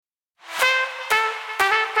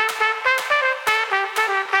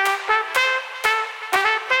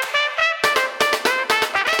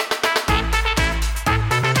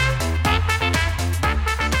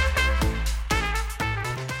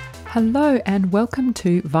Hello and welcome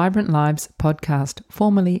to Vibrant Lives podcast,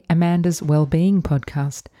 formerly Amanda's Wellbeing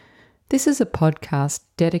podcast. This is a podcast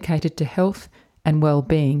dedicated to health and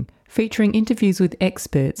well-being, featuring interviews with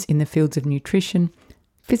experts in the fields of nutrition,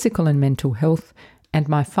 physical and mental health, and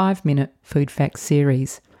my 5-minute food facts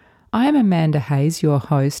series. I am Amanda Hayes, your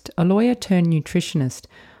host, a lawyer turned nutritionist.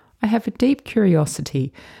 I have a deep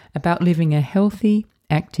curiosity about living a healthy,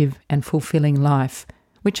 active and fulfilling life,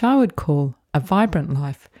 which I would call a vibrant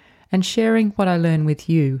life, and sharing what I learn with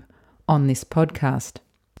you on this podcast.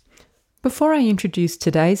 Before I introduce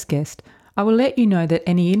today's guest, I will let you know that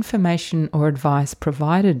any information or advice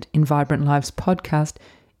provided in Vibrant Lives podcast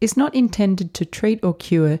is not intended to treat or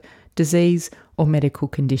cure disease or medical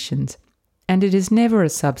conditions, and it is never a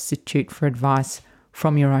substitute for advice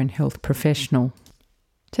from your own health professional.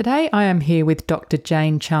 Today I am here with Dr.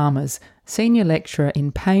 Jane Chalmers, Senior Lecturer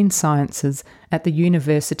in Pain Sciences at the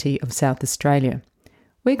University of South Australia.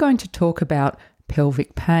 We're going to talk about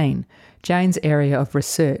pelvic pain, Jane's area of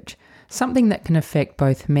research, something that can affect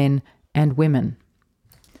both men and women.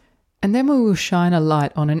 And then we will shine a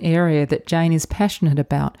light on an area that Jane is passionate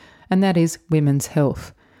about, and that is women's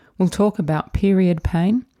health. We'll talk about period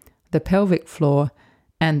pain, the pelvic floor,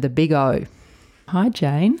 and the big O. Hi,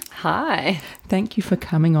 Jane. Hi. Thank you for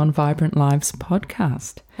coming on Vibrant Lives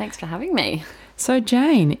podcast. Thanks for having me. So,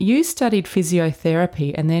 Jane, you studied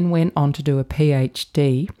physiotherapy and then went on to do a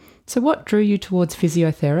PhD. So what drew you towards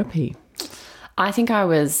physiotherapy? I think I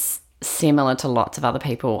was similar to lots of other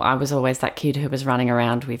people. I was always that kid who was running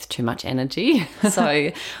around with too much energy.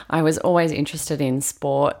 So I was always interested in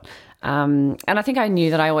sport. And I think I knew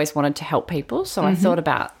that I always wanted to help people. So I thought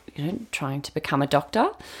about, trying to become a doctor.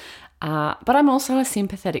 But I'm also a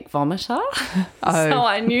sympathetic vomiter, so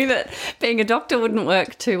I knew that being a doctor wouldn't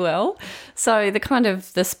work too well. So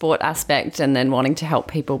the sport aspect and then wanting to help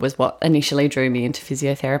people was what initially drew me into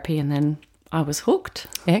physiotherapy, and then I was hooked.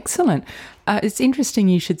 Excellent. It's interesting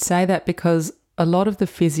you should say that, because a lot of the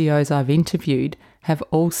physios I've interviewed have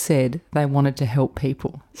all said they wanted to help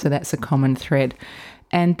people. So that's a common thread.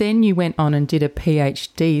 And then you went on and did a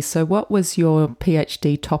PhD. So what was your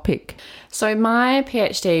PhD topic? So my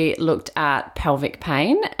PhD looked at pelvic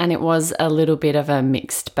pain, and it was a little bit of a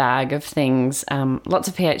mixed bag of things. Lots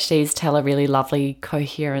of PhDs tell a really lovely,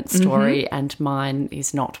 coherent story, and mine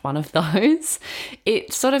is not one of those.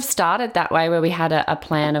 It sort of started that way, where we had a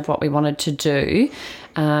plan of what we wanted to do.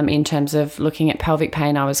 In terms of looking at pelvic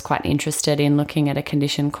pain, I was quite interested in looking at a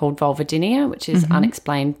condition called vulvodynia, which is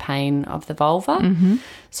unexplained pain of the vulva.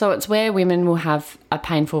 So it's where women will have a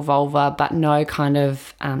painful vulva but no kind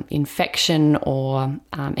of infection or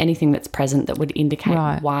anything that's present that would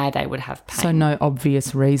indicate why they would have pain. So no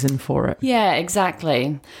obvious reason for it. Yeah,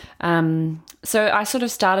 exactly. So I sort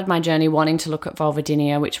of started my journey wanting to look at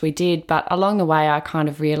vulvodynia, which we did, but along the way I kind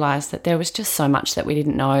of realised that there was just so much that we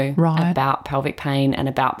didn't know about pelvic pain and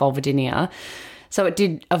about vulvodynia. So it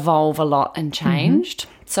did evolve a lot and changed.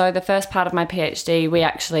 So the first part of my PhD, we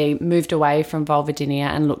actually moved away from vulvodynia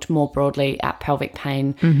and looked more broadly at pelvic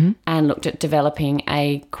pain and looked at developing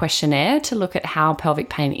a questionnaire to look at how pelvic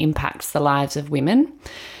pain impacts the lives of women.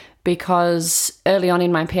 Because early on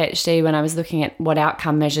in my PhD, when I was looking at what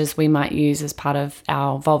outcome measures we might use as part of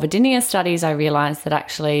our vulvodynia studies, I realised that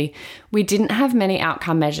actually we didn't have many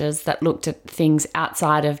outcome measures that looked at things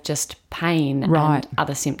outside of just pain and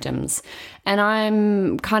other symptoms. And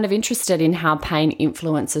I'm kind of interested in how pain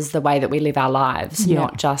influences the way that we live our lives,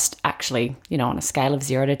 not just actually, on a scale of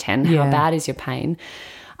 0 to 10, how bad is your pain?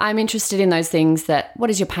 I'm interested in those things that, what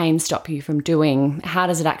does your pain stop you from doing? How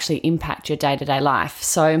does it actually impact your day-to-day life?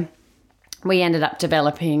 So we ended up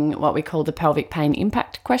developing what we call the Pelvic Pain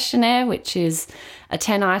Impact Questionnaire, which is a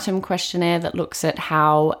 10-item questionnaire that looks at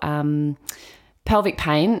how pelvic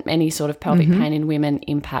pain, any sort of pelvic pain in women,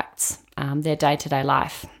 impacts their day-to-day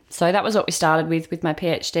life. So that was what we started with my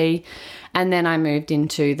PhD, and then I moved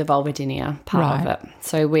into the vulvodynia part of it.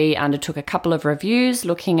 So we undertook a couple of reviews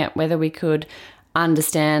looking at whether we could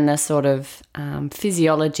understand the sort of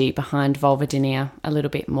physiology behind vulvodynia a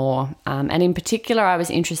little bit more. And in particular, I was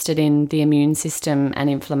interested in the immune system and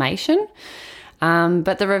inflammation.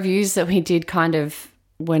 But the reviews that we did kind of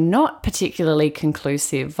were not particularly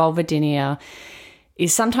conclusive. Vulvodynia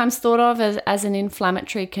is sometimes thought of as an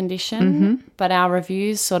inflammatory condition, but our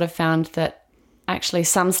reviews sort of found that actually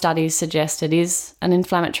some studies suggest it is an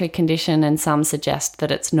inflammatory condition and some suggest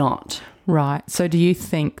that it's not. Right. So do you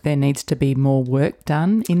think there needs to be more work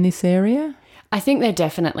done in this area? I think there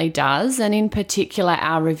definitely does. And in particular,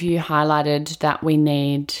 our review highlighted that we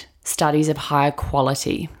need studies of higher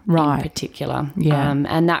quality in particular.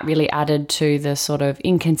 And that really added to the sort of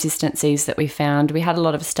inconsistencies that we found. We had a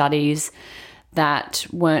lot of studies that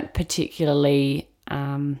weren't particularly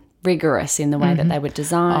rigorous in the way that they were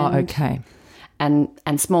designed. Oh, okay. And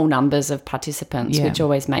small numbers of participants, which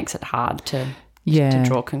always makes it hard to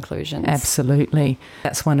draw conclusions. Absolutely.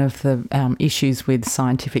 That's one of the issues with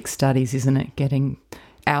scientific studies, isn't it? Getting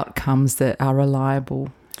outcomes that are reliable.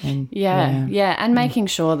 And, and making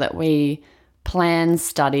sure that we plan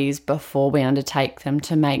studies before we undertake them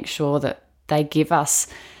to make sure that they give us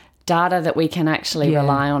data that we can actually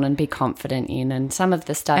rely on and be confident in. And some of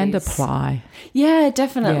the studies... And apply. Yeah,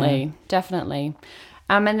 definitely.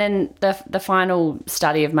 And then the final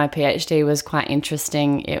study of my PhD was quite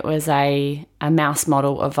interesting. It was a mouse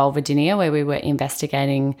model of vulvodynia where we were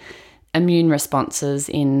investigating immune responses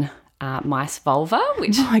in mice vulva,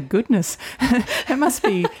 which... My goodness. It must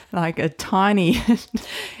be like a tiny...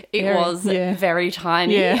 It was very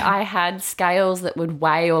tiny. Yeah. I had scales that would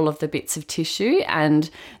weigh all of the bits of tissue, and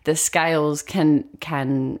the scales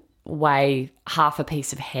can weigh half a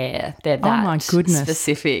piece of hair. They're that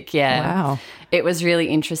specific. Yeah. Wow. It was really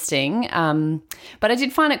interesting. But I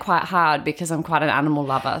did find it quite hard because I'm quite an animal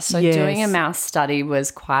lover. So doing a mouse study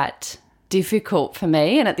was quite difficult for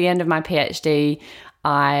me. And at the end of my PhD,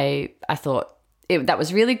 I thought, that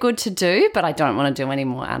was really good to do, but I don't want to do any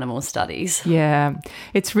more animal studies. Yeah,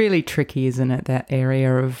 it's really tricky, isn't it, that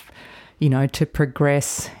area of, to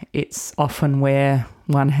progress, it's often where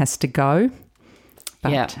one has to go.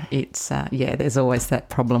 But it's, there's always that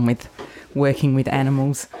problem with working with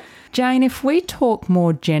animals. Jane, if we talk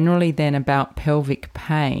more generally then about pelvic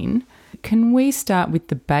pain, can we start with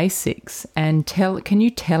the basics and can you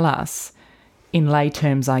tell us, in lay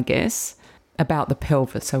terms, I guess, about the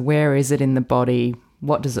pelvis? So where is it in the body?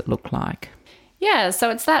 What does it look like? Yeah, so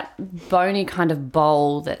it's that bony kind of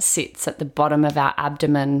bowl that sits at the bottom of our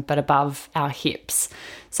abdomen but above our hips.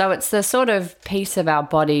 So it's the sort of piece of our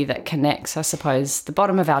body that connects, I suppose, the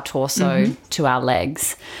bottom of our torso to our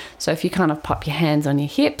legs. So if you kind of pop your hands on your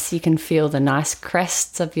hips, you can feel the nice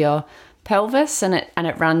crests of your pelvis, and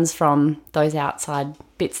it runs from those outside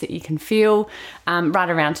bits that you can feel right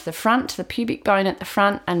around to the front, to the pubic bone at the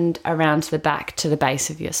front, and around to the back to the base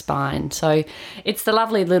of your spine. So it's the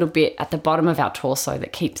lovely little bit at the bottom of our torso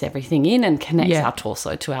that keeps everything in and connects our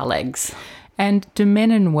torso to our legs. And do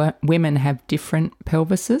men and women have different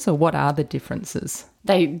pelvises, or what are the differences?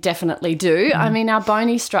 They definitely do. I mean, our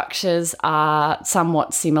bony structures are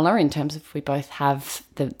somewhat similar in terms of we both have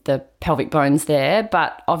the pelvic bones there,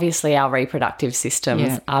 but obviously our reproductive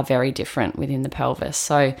systems are very different within the pelvis.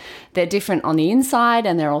 So they're different on the inside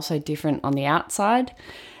and they're also different on the outside.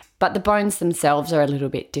 But the bones themselves are a little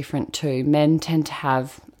bit different too. Men tend to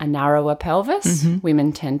have a narrower pelvis.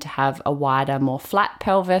 Women tend to have a wider, more flat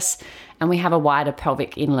pelvis. And we have a wider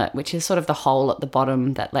pelvic inlet, which is sort of the hole at the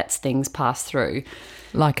bottom that lets things pass through.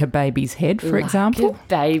 Like a baby's head, for example? Like a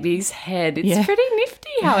baby's head. It's pretty nifty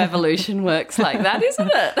how evolution works like that,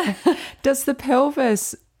 isn't it? Does the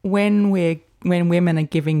pelvis, when women are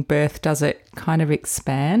giving birth, does it kind of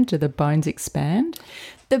expand? Do the bones expand?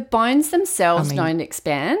 The bones themselves don't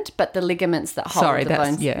expand, but the ligaments that hold the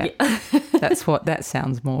bones... That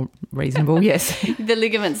sounds more reasonable, yes. The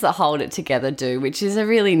ligaments that hold it together do, which is a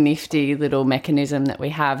really nifty little mechanism that we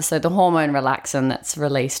have. So the hormone relaxin that's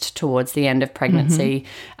released towards the end of pregnancy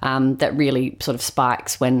that really sort of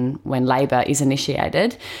spikes when labour is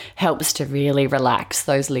initiated helps to really relax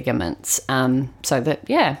those ligaments so that,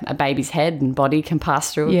 a baby's head and body can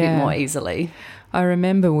pass through a bit more easily. I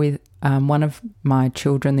remember with one of my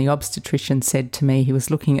children, the obstetrician said to me, he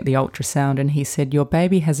was looking at the ultrasound and he said, "Your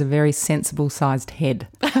baby has a very sensible sized head."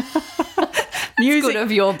 It's good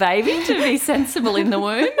of your baby to be sensible in the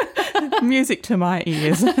womb. Music to my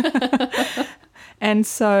ears. And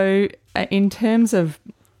so in terms of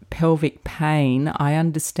pelvic pain, I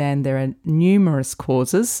understand there are numerous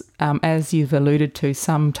causes. As you've alluded to,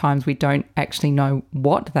 sometimes we don't actually know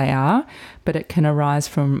what they are, but it can arise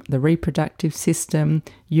from the reproductive system,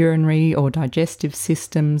 urinary or digestive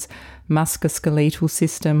systems, musculoskeletal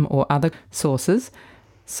system, or other sources.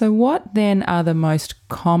 So what then are the most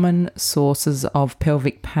common sources of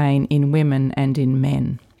pelvic pain in women and in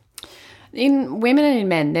men? In women and in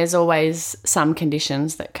men, there's always some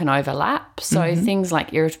conditions that can overlap. So things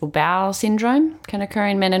like irritable bowel syndrome can occur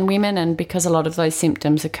in men and women, and because a lot of those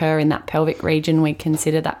symptoms occur in that pelvic region, we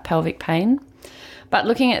consider that pelvic pain. But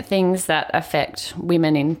looking at things that affect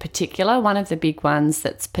women in particular, one of the big ones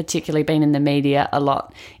that's particularly been in the media a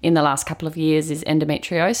lot in the last couple of years is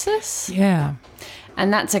endometriosis. Yeah.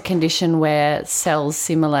 And that's a condition where cells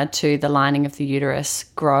similar to the lining of the uterus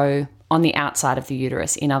grow on the outside of the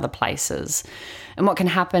uterus in other places. And what can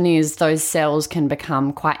happen is those cells can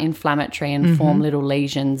become quite inflammatory and form little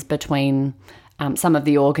lesions between some of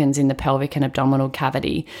the organs in the pelvic and abdominal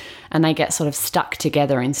cavity, and they get sort of stuck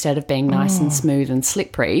together instead of being nice and smooth and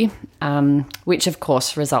slippery, which of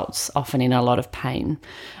course results often in a lot of pain.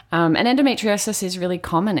 And endometriosis is really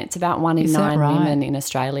common. It's about 1 in 9 women in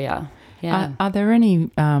Australia. Yeah. Are there any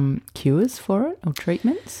cures for it or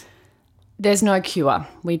treatments? There's no cure.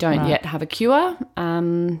 We don't yet have a cure,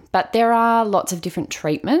 but there are lots of different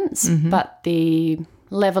treatments, but the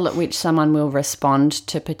level at which someone will respond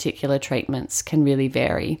to particular treatments can really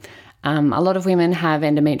vary. A lot of women have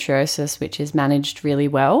endometriosis, which is managed really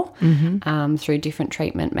well through different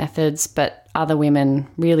treatment methods, but other women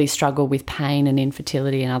really struggle with pain and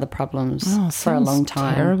infertility and other problems for a long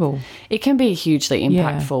time. Terrible. It can be hugely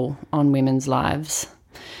impactful on women's lives.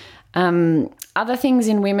 Other things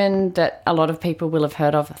in women that a lot of people will have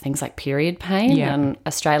heard of are things like period pain. Yeah. And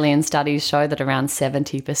Australian studies show that around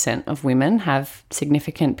 70% of women have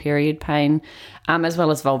significant period pain, as well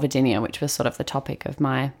as vulvodynia, which was sort of the topic of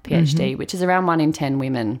my PhD, which is around 1 in 10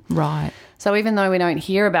 women. Right. So even though we don't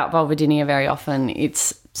hear about vulvodynia very often,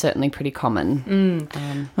 it's certainly pretty common.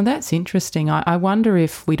 Well, that's interesting. I wonder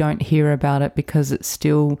if we don't hear about it because it's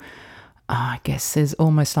still... I guess there's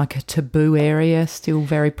almost like a taboo area, still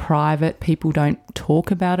very private. People don't talk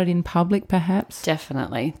about it in public, perhaps.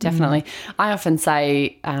 Definitely. I often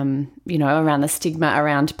say, around the stigma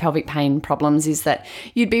around pelvic pain problems is that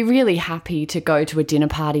you'd be really happy to go to a dinner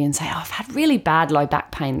party and say, I've had really bad low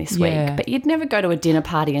back pain this week. But you'd never go to a dinner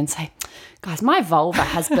party and say, guys, my vulva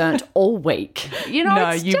has burnt all week.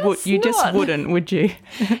 No, you just wouldn't, would you?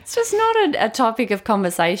 It's just not a topic of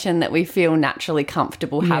conversation that we feel naturally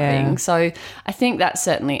comfortable having. So I think that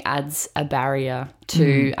certainly adds a barrier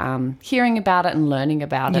to hearing about it and learning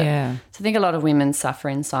about it. So I think a lot of women suffer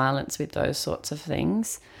in silence with those sorts of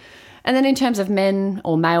things. And then in terms of men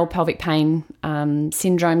or male pelvic pain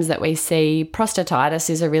syndromes that we see, prostatitis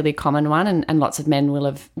is a really common one, and lots of men will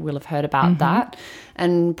have heard about that.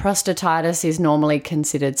 And prostatitis is normally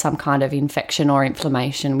considered some kind of infection or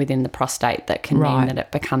inflammation within the prostate that can mean that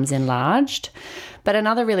it becomes enlarged. But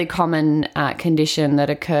another really common condition that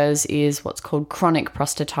occurs is what's called chronic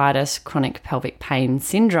prostatitis, chronic pelvic pain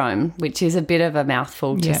syndrome, which is a bit of a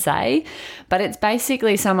mouthful to say. But it's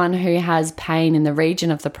basically someone who has pain in the region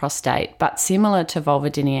of the prostate, but similar to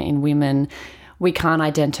vulvodynia in women, we can't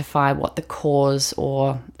identify what the cause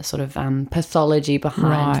or sort of pathology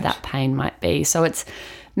behind that pain might be. So it's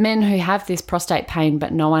men who have this prostate pain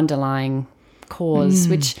but no underlying cause,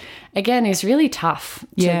 which again is really tough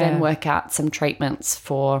to then work out some treatments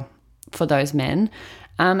for those men.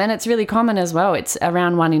 And it's really common as well. It's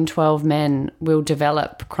around 1 in 12 men will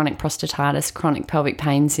develop chronic prostatitis, chronic pelvic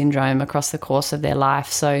pain syndrome across the course of their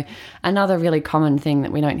life. So another really common thing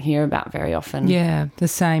that we don't hear about very often. Yeah, the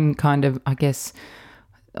same kind of, I guess,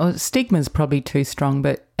 stigma is probably too strong,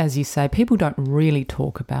 but as you say, people don't really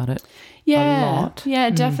talk about it a lot.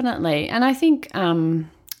 Yeah, definitely. And I think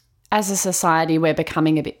as a society, we're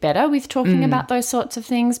becoming a bit better with talking about those sorts of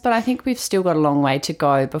things, but I think we've still got a long way to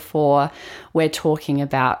go before we're talking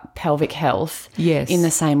about pelvic health in the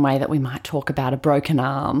same way that we might talk about a broken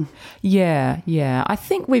arm. Yeah. I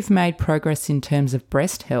think we've made progress in terms of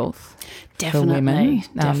breast health for women.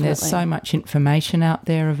 There's so much information out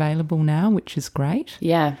there available now, which is great.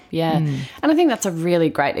 Yeah. And I think that's a really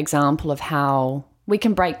great example of how we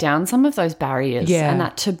can break down some of those barriers and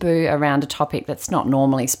that taboo around a topic that's not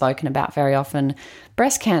normally spoken about very often.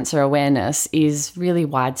 Breast cancer awareness is really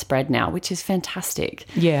widespread now, which is fantastic.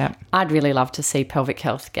 Yeah. I'd really love to see pelvic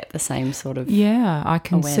health get the same sort of I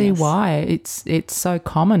can awareness. see why. It's so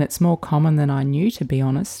common. It's more common than I knew, to be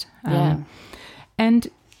honest. And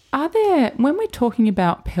are there, when we're talking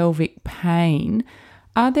about pelvic pain,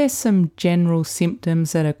 are there some general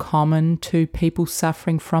symptoms that are common to people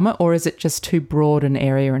suffering from it, or is it just too broad an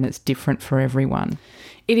area and it's different for everyone?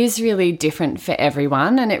 It is really different for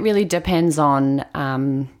everyone, and it really depends on,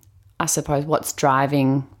 I suppose, what's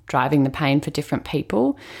driving the pain for different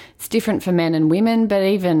people. It's different for men and women, but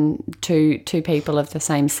even two people of the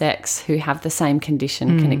same sex who have the same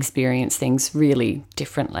condition can experience things really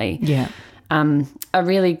differently. Yeah. A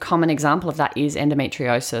really common example of that is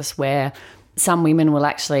endometriosis, where some women will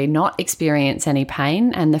actually not experience any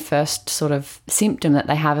pain, and the first sort of symptom that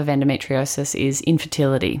they have of endometriosis is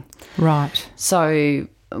infertility. Right. So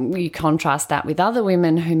you contrast that with other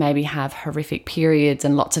women who maybe have horrific periods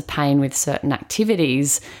and lots of pain with certain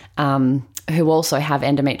activities, who also have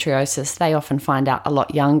endometriosis. They often find out a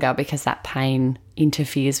lot younger because that pain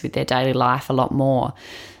interferes with their daily life a lot more.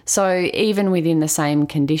 So even within the same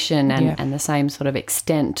condition and the same sort of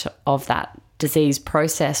extent of that disease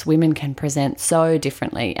process, women can present so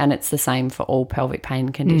differently, and it's the same for all pelvic pain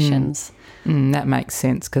conditions. That makes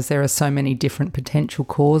sense because there are so many different potential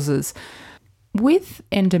causes. With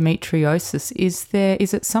endometriosis,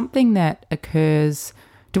 is it something that occurs?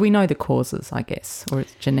 Do we know the causes, I guess, or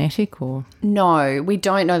it's genetic or? No, we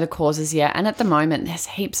don't know the causes yet. And at the moment, there's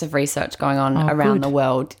heaps of research going on around the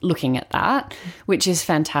world looking at that, which is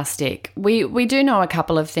fantastic. We do know a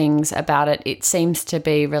couple of things about it. It seems to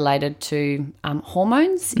be related to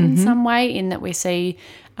hormones in some way, in that we see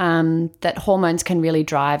that hormones can really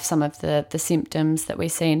drive some of the symptoms that we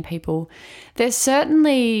see in people. There's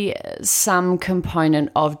certainly some component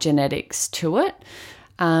of genetics to it.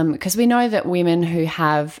 Because we know that women who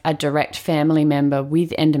have a direct family member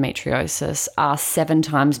with endometriosis are 7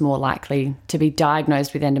 times more likely to be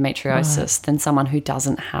diagnosed with endometriosis than someone who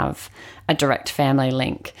doesn't have a direct family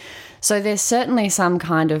link. So there's certainly some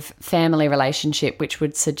kind of family relationship which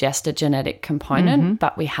would suggest a genetic component,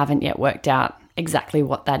 but we haven't yet worked out exactly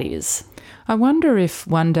what that is. I wonder if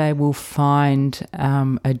one day we'll find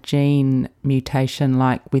a gene mutation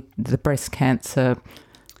like with the breast cancer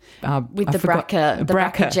with the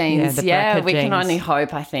BRCA genes. Yeah, we can only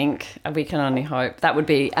hope, I think. We can only hope. That would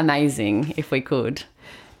be amazing if we could.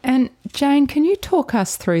 And Jane, can you talk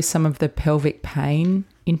us through some of the pelvic pain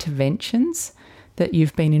interventions that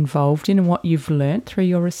you've been involved in and what you've learnt through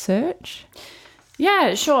your research?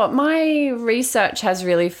 Yeah, sure. My research has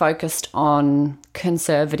really focused on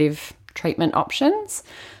conservative treatment options.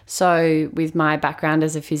 So with my background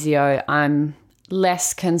as a physio, I'm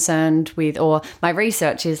less concerned with, or my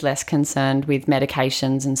research is less concerned with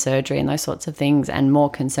medications and surgery and those sorts of things, and more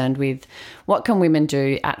concerned with what can women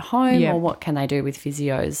do at home or what can they do with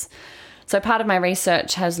physios. So part of my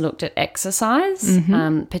research has looked at exercise,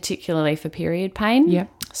 particularly for period pain. Yeah.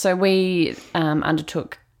 So we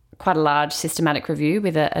undertook quite a large systematic review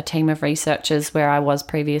with a team of researchers where I was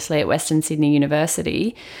previously at Western Sydney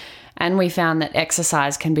University. And we found that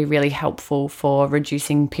exercise can be really helpful for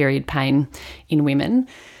reducing period pain in women.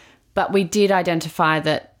 But we did identify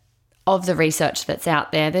that of the research that's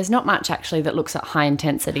out there, there's not much actually that looks at high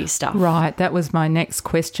intensity stuff. Right, that was my next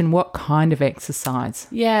question. What kind of exercise?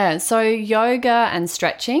 Yeah, so yoga and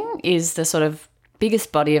stretching is the sort of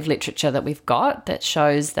biggest body of literature that we've got that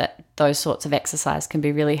shows that those sorts of exercise can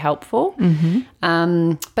be really helpful.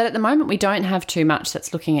 But at the moment, we don't have too much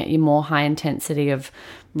that's looking at your more high intensity of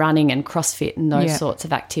running and CrossFit and those sorts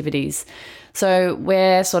of activities. So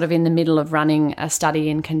we're sort of in the middle of running a study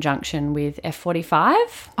in conjunction with F45.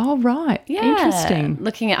 Oh, right. Yeah. Interesting.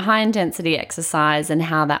 Looking at high intensity exercise and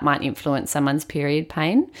how that might influence someone's period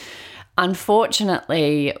pain.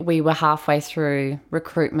 Unfortunately, we were halfway through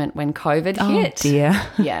recruitment when COVID hit. Oh, dear.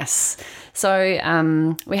 Yes.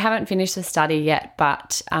 So we haven't finished the study yet,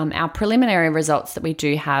 but our preliminary results that we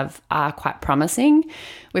do have are quite promising.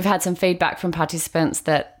 We've had some feedback from participants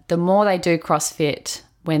that the more they do CrossFit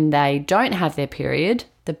when they don't have their period,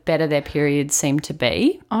 the better their periods seem to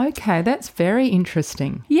be. Okay, that's very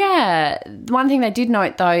interesting. Yeah. One thing they did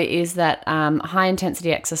note, though, is that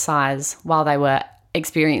high-intensity exercise while they were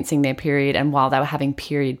experiencing their period and while they were having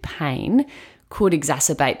period pain could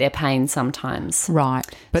exacerbate their pain sometimes. Right,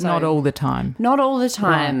 but not all the time. Not all the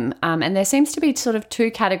time. Right. And there seems to be sort of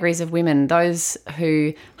 2 categories of women, those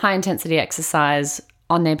who high-intensity exercise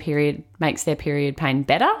on their period makes their period pain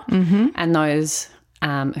better, and those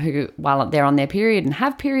who, while they're on their period and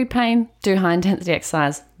have period pain, do high-intensity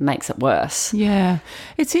exercise, makes it worse. Yeah.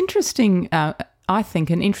 It's interesting, I think,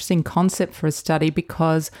 an interesting concept for a study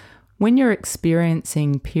because when you're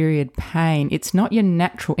experiencing period pain, it's not your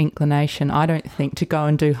natural inclination, I don't think, to go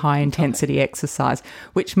and do high-intensity exercise,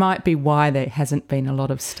 which might be why there hasn't been a lot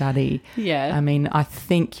of study. Yeah. I mean, I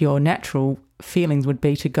think your natural feelings would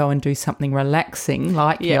be to go and do something relaxing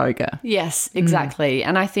like yoga. Yes, exactly.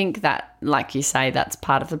 And I think that, like you say, that's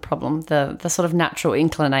part of the problem. The sort of natural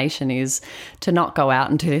inclination is to not go out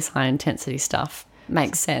and do this high-intensity stuff.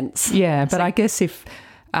 Makes sense. Yeah, but I guess if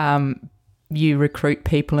you recruit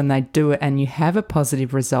people and they do it and you have a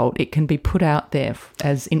positive result, it can be put out there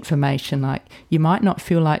as information like you might not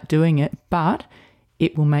feel like doing it, but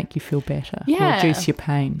it will make you feel better, reduce your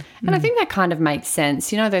pain. And I think that kind of makes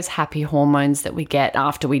sense. You know, those happy hormones that we get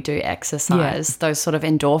after we do exercise, those sort of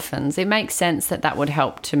endorphins, it makes sense that that would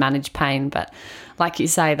help to manage pain. But like you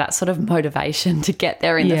say, that sort of motivation to get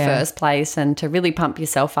there in the first place and to really pump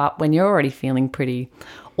yourself up when you're already feeling pretty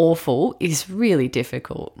awful is really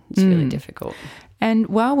difficult. It's really difficult. And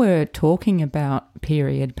while we're talking about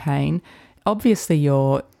period pain, obviously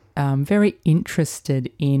you're very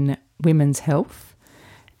interested in women's health.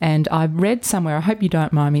 And I read somewhere, I hope you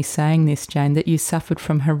don't mind me saying this, Jane, that you suffered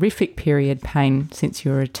from horrific period pain since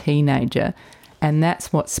you were a teenager, and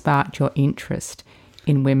that's what sparked your interest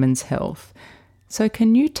in women's health. So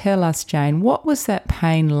can you tell us, Jane, what was that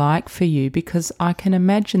pain like for you? Because I can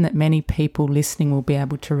imagine that many people listening will be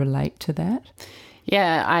able to relate to that.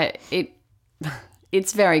 Yeah,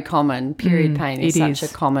 it's very common. Period pain is such a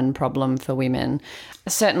common problem for women.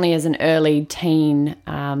 Certainly as an early teen,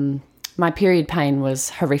 my period pain was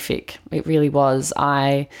horrific. It really was.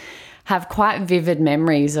 I have quite vivid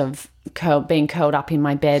memories of being curled up in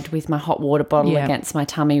my bed with my hot water bottle against my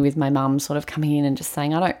tummy, with my mum sort of coming in and just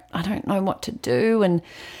saying, I don't know what to do, and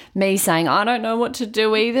me saying, I don't know what to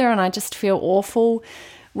do either, and I just feel awful.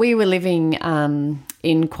 We were living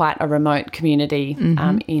in quite a remote community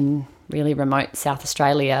in really remote South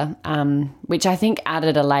Australia, which I think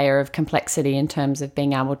added a layer of complexity in terms of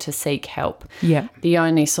being able to seek help. Yeah. The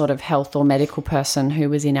only sort of health or medical person who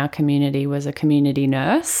was in our community was a community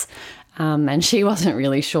nurse, and she wasn't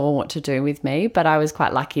really sure what to do with me, but I was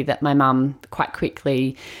quite lucky that my mum quite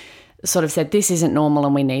quickly sort of said, this isn't normal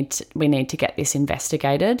and we need to get this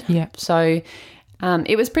investigated. Yeah. So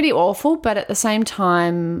it was pretty awful, but at the same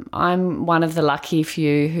time, I'm one of the lucky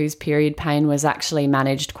few whose period pain was actually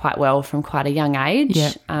managed quite well from quite a young age.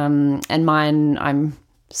 Yeah. And mine, I'm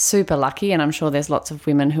super lucky, and I'm sure there's lots of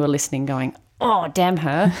women who are listening going, oh, damn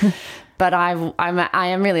her. But I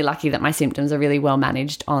am really lucky that my symptoms are really well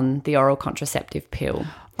managed on the oral contraceptive pill.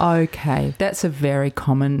 Okay, that's a very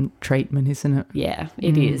common treatment, isn't it? Yeah,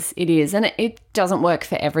 it is. It is. And it doesn't work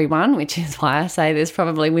for everyone, which is why I say there's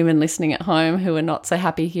probably women listening at home who are not so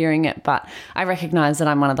happy hearing it. But I recognise that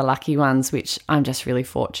I'm one of the lucky ones, which I'm just really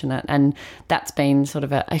fortunate. And that's been sort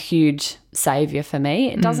of a huge saviour for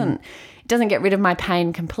me. It doesn't get rid of my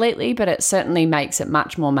pain completely, but it certainly makes it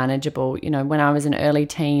much more manageable. You know, when I was an early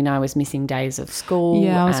teen, I was missing days of school.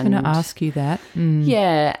 Yeah, I was going to ask you that.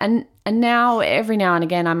 Yeah, and now, every now and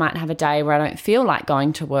again, I might have a day where I don't feel like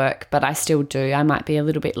going to work, but I still do. I might be a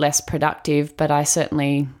little bit less productive, but I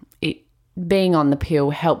certainly, being on the pill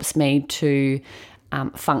helps me to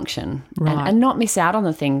function and not miss out on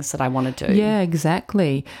the things that I want to do. Yeah,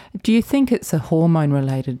 exactly. Do you think it's a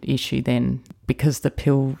hormone-related issue then? Because the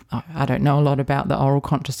pill, I don't know a lot about the oral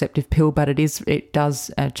contraceptive pill, but it does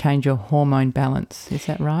change your hormone balance. Is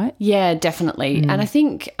that right? Yeah, definitely. And I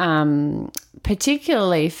think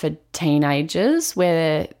particularly for teenagers,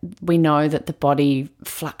 where we know that the body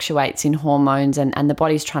fluctuates in hormones and the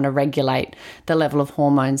body's trying to regulate the level of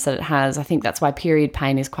hormones that it has, I think that's why period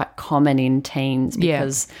pain is quite common in teens,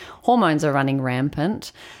 because hormones are running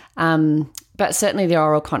rampant. But certainly the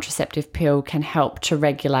oral contraceptive pill can help to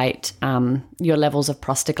regulate your levels of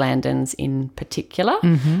prostaglandins in particular,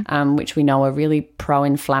 which we know are really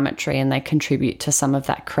pro-inflammatory, and they contribute to some of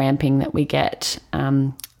that cramping that we get.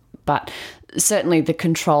 But certainly the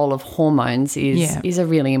control of hormones is a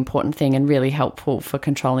really important thing and really helpful for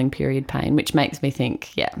controlling period pain, which makes me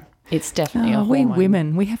think, it's definitely a hormone. We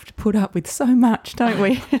women, we have to put up with so much, don't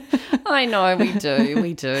we? I know,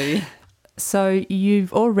 we do. So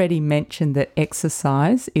you've already mentioned that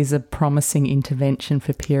exercise is a promising intervention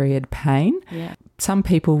for period pain. Yeah. Some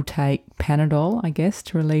people take Panadol, I guess,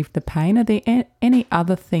 to relieve the pain. Are there any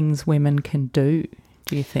other things women can do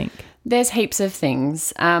you think? There's heaps of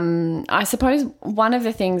things. I suppose one of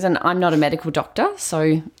the things, and I'm not a medical doctor,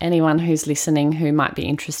 so anyone who's listening who might be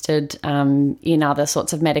interested in other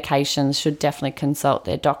sorts of medications should definitely consult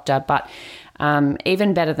their doctor. But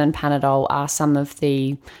even better than Panadol are some of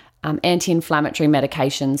the anti-inflammatory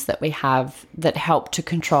medications that we have that help to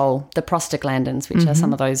control the prostaglandins, which are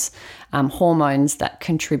some of those hormones that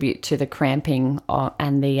contribute to the cramping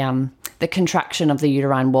and the contraction of the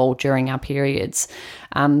uterine wall during our periods.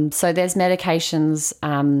 So there's medications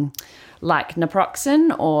like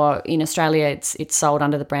naproxen, or in Australia it's sold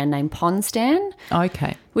under the brand name Ponstan.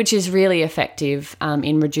 Okay. Which is really effective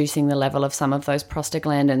in reducing the level of some of those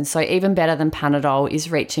prostaglandins. So even better than Panadol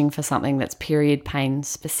is reaching for something that's period pain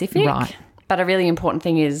specific. Right. But a really important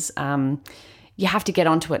thing is you have to get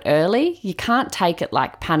onto it early. You can't take it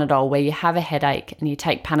like Panadol, where you have a headache and you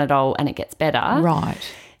take Panadol and it gets better. Right.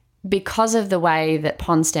 Because of the way that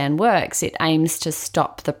Ponstan works, it aims to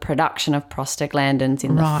stop the production of prostaglandins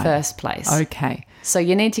in the first place. Okay. So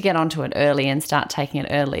you need to get onto it early and start taking it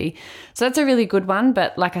early. So that's a really good one.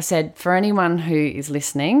 But like I said, for anyone who is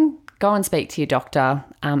listening, go and speak to your doctor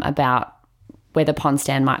about whether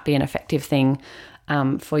Ponstan might be an effective thing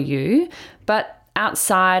for you. But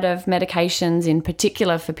outside of medications, in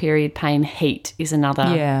particular for period pain, heat is another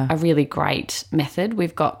a really great method.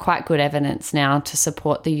 We've got quite good evidence now to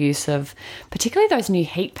support the use of particularly those new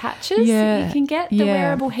heat patches that you can get, the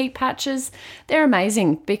wearable heat patches. They're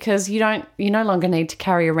amazing because you no longer need to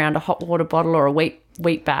carry around a hot water bottle or a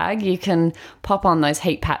wheat bag. You can pop on those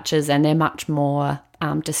heat patches and they're much more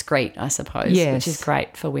discreet, I suppose, which is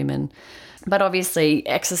great for women. But obviously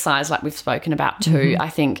exercise, like we've spoken about too, I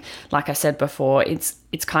think, like I said before, it's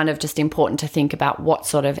kind of just important to think about what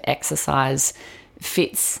sort of exercise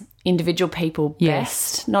fits individual people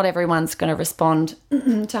best. Not everyone's going to respond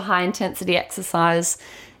to high intensity exercise,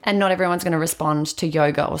 and not everyone's going to respond to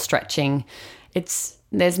yoga or stretching.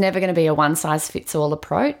 There's never going to be a one-size-fits-all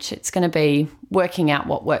approach. It's going to be working out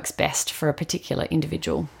what works best for a particular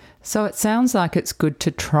individual. So it sounds like it's good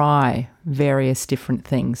to try various different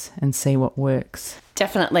things and see what works.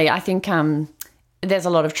 Definitely. I think there's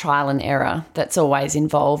a lot of trial and error that's always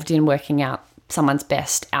involved in working out someone's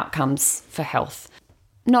best outcomes for health.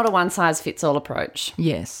 Not a one-size-fits-all approach.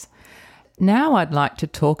 Yes. Now I'd like to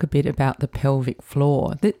talk a bit about the pelvic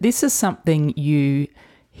floor. This is something you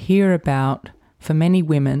hear about for many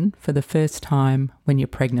women for the first time when you're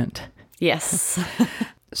pregnant. Yes.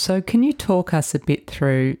 So can you talk us a bit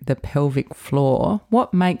through the pelvic floor?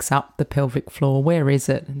 What makes up the pelvic floor? Where is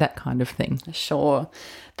it? That kind of thing. Sure.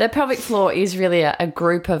 The pelvic floor is really a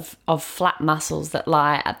group of flat muscles that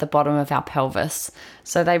lie at the bottom of our pelvis.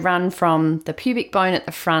 So they run from the pubic bone at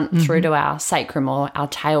the front through to our sacrum or our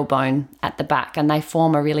tailbone at the back, and they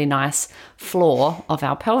form a really nice floor of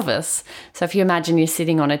our pelvis. So if you imagine you're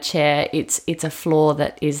sitting on a chair, it's a floor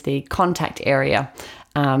that is the contact area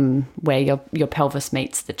where your pelvis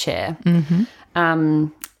meets the chair.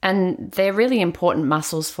 And they're really important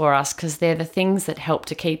muscles for us because they're the things that help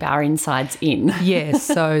to keep our insides in. Yes,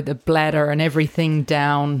 so the bladder and everything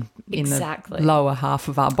down in the lower half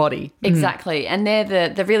of our body. Exactly. And they're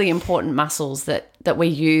the really important muscles that we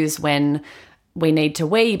use when we need to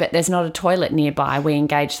wee, but there's not a toilet nearby. We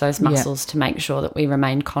engage those muscles to make sure that we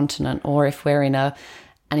remain continent, or if we're in an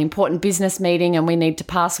important business meeting and we need to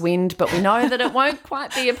pass wind, but we know that it won't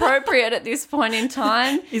quite be appropriate at this point in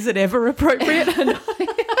time. Is it ever appropriate?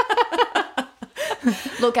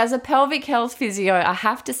 Look, as a pelvic health physio, I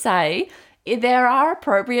have to say there are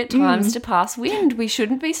appropriate times to pass wind. We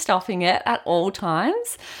shouldn't be stopping it at all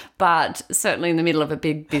times, but certainly in the middle of a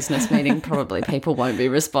big business meeting, probably people won't be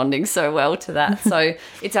responding so well to that. So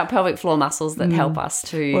it's our pelvic floor muscles that help us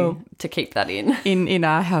to keep that in. In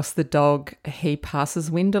our house, the dog, he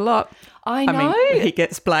passes wind a lot. I know. I mean, he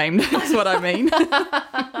gets blamed. That's what I mean.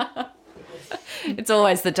 It's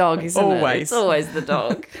always the dog, isn't it? It's always the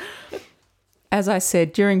dog. As I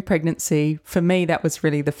said, during pregnancy, for me, that was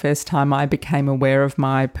really the first time I became aware of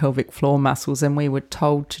my pelvic floor muscles, and we were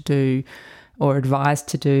told to do or advised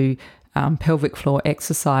to do pelvic floor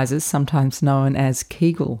exercises, sometimes known as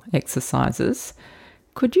Kegel exercises.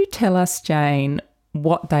 Could you tell us, Jane,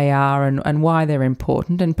 what they are and why they're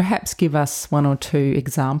important, and perhaps give us one or two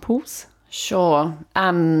examples? Sure.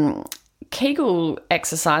 Kegel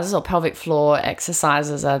exercises or pelvic floor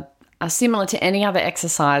exercises are similar to any other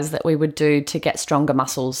exercise that we would do to get stronger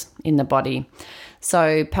muscles in the body.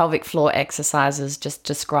 So pelvic floor exercises just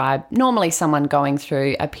describe normally someone going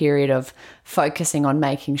through a period of focusing on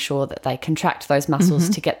making sure that they contract those muscles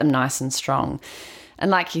to get them nice and strong. And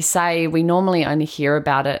like you say, we normally only hear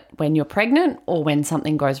about it when you're pregnant or when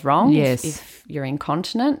something goes wrong, if you're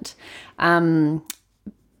incontinent.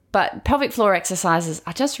 But pelvic floor exercises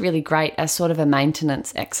are just really great as sort of a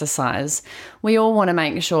maintenance exercise. We all want to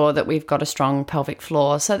make sure that we've got a strong pelvic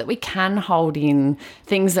floor so that we can hold in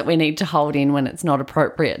things that we need to hold in when it's not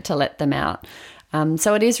appropriate to let them out.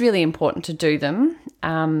 So it is really important to do them.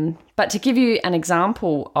 But to give you an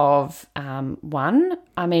example of one,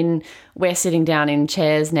 I mean, we're sitting down in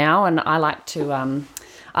chairs now, and I like to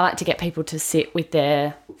get people to sit with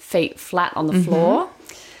their feet flat on the floor,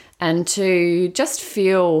 and to just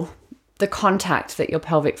feel the contact that your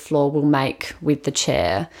pelvic floor will make with the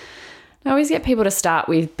chair. I always get people to start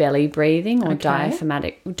with belly breathing or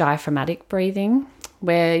diaphragmatic breathing,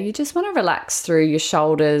 where you just want to relax through your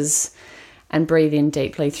shoulders and breathe in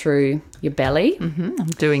deeply through your belly. I'm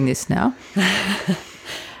doing this now.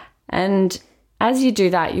 And as you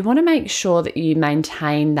do that, you want to make sure that you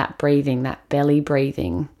maintain that breathing, that belly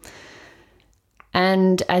breathing.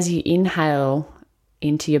 And as you inhale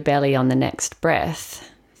into your belly on the next breath,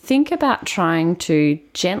 think about trying to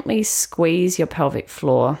gently squeeze your pelvic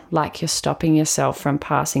floor like you're stopping yourself from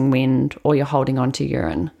passing wind or you're holding on to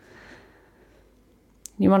urine.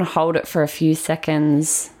 You want to hold it for a few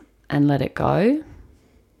seconds and let it go.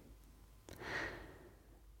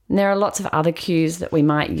 And there are lots of other cues that we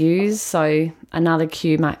might use. So another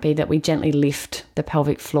cue might be that we gently lift the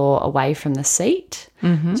pelvic floor away from the seat.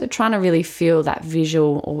 Mm-hmm. So trying to really feel that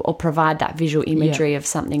visual or provide that visual imagery of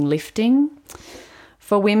something lifting.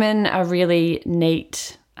 For women, a really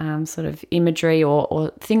neat sort of imagery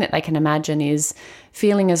or thing that they can imagine is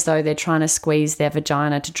feeling as though they're trying to squeeze their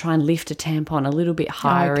vagina to try and lift a tampon a little bit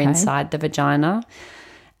higher inside the vagina.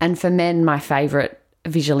 And for men, my favourite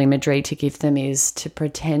visual imagery to give them is to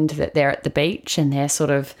pretend that they're at the beach and they're sort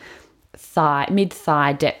of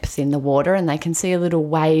mid-thigh depth in the water, and they can see a little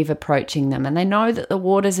wave approaching them, and they know that the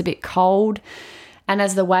water's a bit cold, and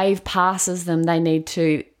as the wave passes them, they need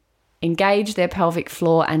to engage their pelvic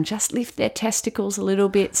floor and just lift their testicles a little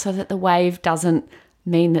bit so that the wave doesn't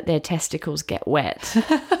mean that their testicles get wet.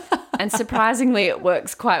 And surprisingly, it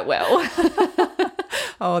works quite well.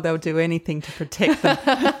 Oh, they'll do anything to protect them.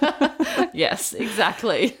 Yes,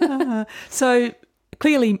 exactly. So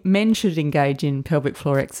clearly men should engage in pelvic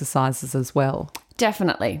floor exercises as well.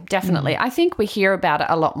 Definitely. I think we hear about it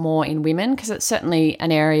a lot more in women because it's certainly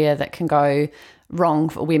an area that can go wrong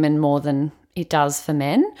for women more than it does for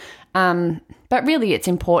men. But really it's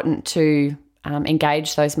important to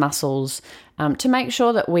engage those muscles to make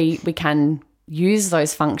sure that we can use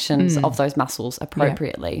those functions of those muscles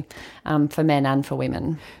appropriately for men and for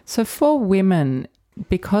women. So for women,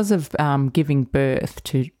 because of giving birth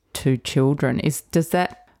to children,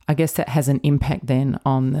 I guess that has an impact then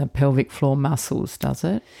on the pelvic floor muscles, does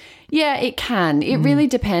it? Yeah, it can. It really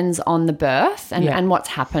depends on the birth and what's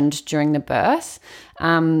happened during the birth.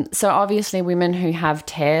 So obviously women who have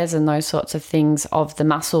tears and those sorts of things of the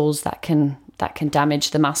muscles that can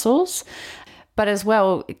damage the muscles. But as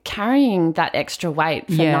well, carrying that extra weight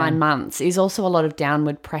for 9 months is also a lot of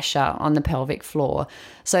downward pressure on the pelvic floor.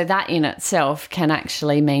 So that in itself can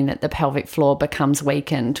actually mean that the pelvic floor becomes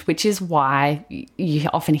weakened, which is why you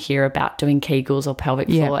often hear about doing Kegels or pelvic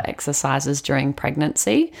floor exercises during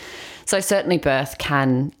pregnancy. So certainly birth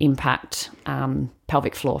can impact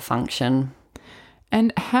pelvic floor function.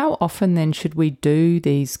 And how often then should we do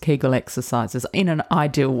these Kegel exercises in an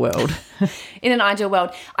ideal world? In an ideal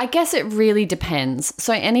world, I guess it really depends.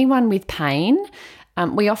 So anyone with pain,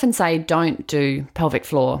 we often say don't do pelvic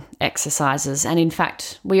floor exercises. And in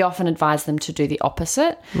fact, we often advise them to do the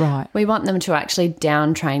opposite. Right. We want them to actually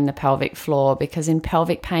down train the pelvic floor because in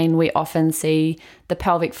pelvic pain, we often see the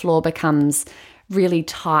pelvic floor becomes really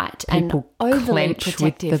tight and overly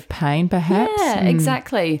protective. With the pain, perhaps? Yeah,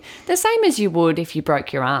 exactly. The same as you would if you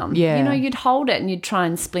broke your arm. Yeah. You know, you'd hold it and you'd try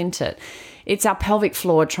and splint it. It's our pelvic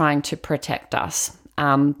floor trying to protect us.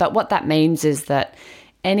 But what that means is that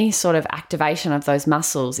any sort of activation of those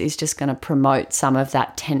muscles is just going to promote some of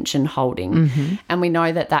that tension holding. Mm-hmm. And we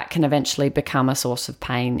know that that can eventually become a source of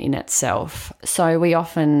pain in itself. So we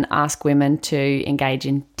often ask women to engage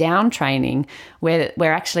in down training where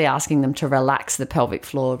we're actually asking them to relax the pelvic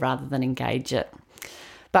floor rather than engage it.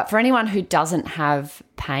 But for anyone who doesn't have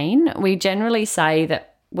pain, we generally say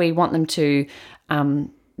that we want them to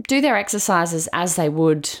do their exercises as they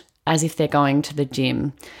would as if they're going to the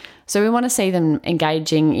gym. So we want to see them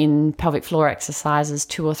engaging in pelvic floor exercises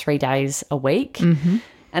 2 or 3 days a week. Mm-hmm.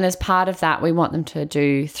 And as part of that, we want them to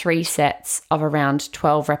do 3 sets of around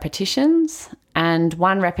 12 repetitions. And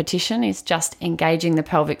 1 repetition is just engaging the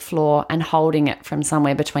pelvic floor and holding it from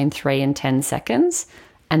somewhere between 3 and 10 seconds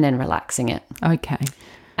and then relaxing it. Okay.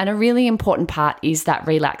 And a really important part is that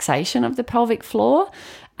relaxation of the pelvic floor.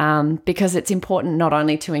 Because it's important not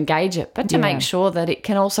only to engage it, but to make sure that it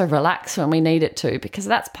can also relax when we need it to, because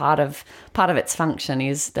that's part of its function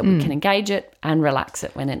is that we can engage it and relax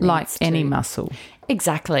it when it needs to. Like any muscle.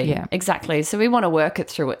 Exactly. Yeah. Exactly. So we want to work it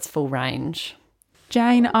through its full range.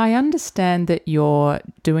 Jane, I understand that you're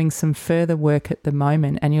doing some further work at the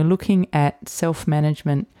moment and you're looking at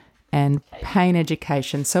self-management and pain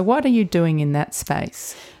education. So what are you doing in that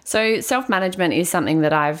space? So self-management is something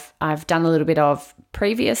that I've done a little bit of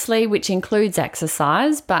previously, which includes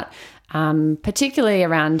exercise, but particularly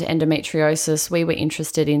around endometriosis, we were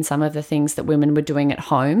interested in some of the things that women were doing at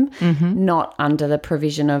home, not under the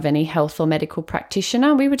provision of any health or medical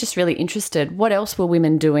practitioner. We were just really interested, what else were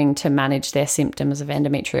women doing to manage their symptoms of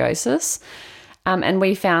endometriosis? And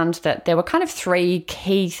we found that there were kind of 3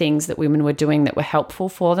 key things that women were doing that were helpful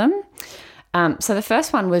for them. So the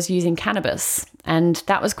first one was using cannabis, and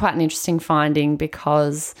that was quite an interesting finding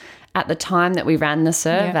because at the time that we ran the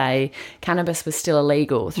survey, cannabis was still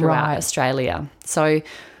illegal throughout Australia. So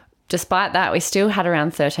despite that, we still had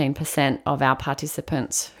around 13% of our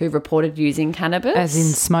participants who reported using cannabis. As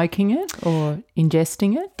in smoking it or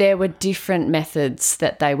ingesting it? There were different methods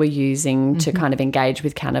that they were using to kind of engage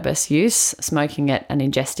with cannabis use. Smoking it and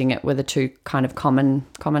ingesting it were the two kind of common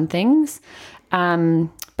things.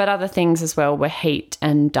 But other things as well were heat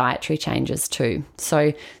and dietary changes too.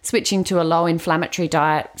 So switching to a low inflammatory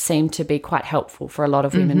diet seemed to be quite helpful for a lot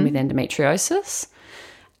of women with endometriosis.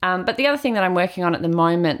 But the other thing that I'm working on at the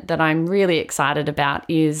moment that I'm really excited about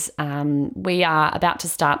is we are about to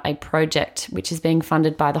start a project which is being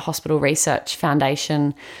funded by the Hospital Research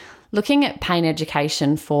Foundation, looking at pain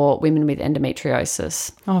education for women with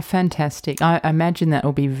endometriosis. Oh, fantastic. I imagine that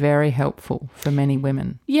will be very helpful for many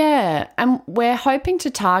women. Yeah, and we're hoping to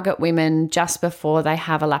target women just before they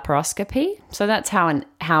have a laparoscopy. So that's how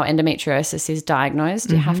endometriosis is diagnosed.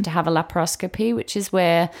 You have to have a laparoscopy, which is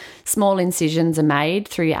where small incisions are made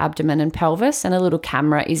through your abdomen and pelvis, and a little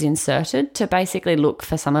camera is inserted to basically look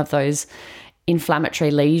for some of those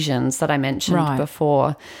inflammatory lesions that I mentioned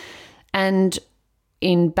before. And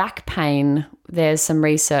in back pain, there's some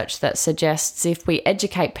research that suggests if we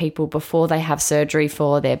educate people before they have surgery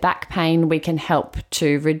for their back pain, we can help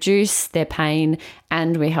to reduce their pain,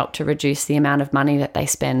 and we help to reduce the amount of money that they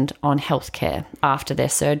spend on healthcare after their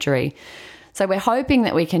surgery. So we're hoping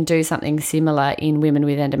that we can do something similar in women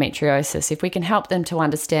with endometriosis. If we can help them to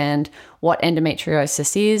understand what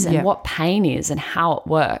endometriosis is and what pain is and how it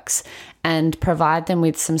works, and provide them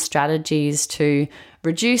with some strategies to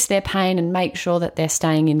reduce their pain and make sure that they're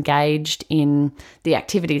staying engaged in the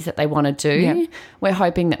activities that they want to do, we're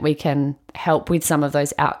hoping that we can help with some of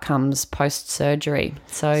those outcomes post-surgery.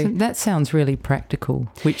 So that sounds really practical,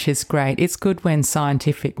 which is great. It's good when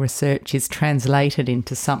scientific research is translated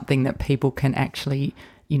into something that people can actually,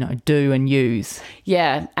 do and use.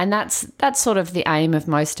 Yeah, and that's sort of the aim of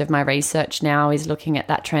most of my research now, is looking at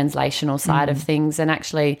that translational side of things. And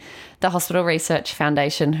actually the Hospital Research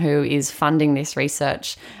Foundation, who is funding this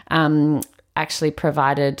research, actually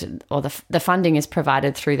provided, or the funding is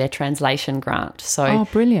provided through their translation grant. So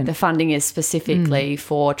brilliant. The funding is specifically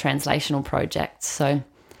for translational projects. So.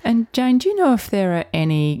 And Jane, do you know if there are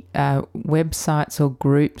any websites or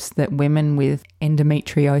groups that women with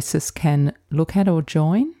endometriosis can look at or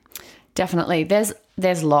join? Definitely.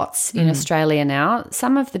 There's lots in Australia now.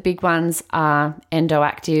 Some of the big ones are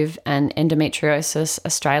EndoActive and Endometriosis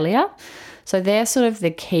Australia. So they're sort of the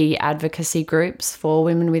key advocacy groups for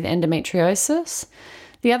women with endometriosis.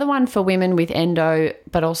 The other one for women with endo,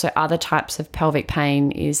 but also other types of pelvic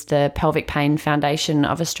pain, is the Pelvic Pain Foundation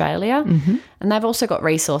of Australia. And they've also got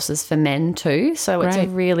resources for men too. So it's a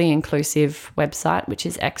really inclusive website, which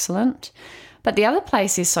is excellent. But the other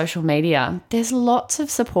place is social media. There's lots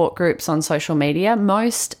of support groups on social media.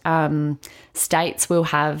 Most states will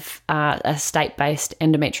have a state-based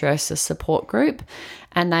endometriosis support group,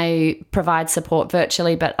 and they provide support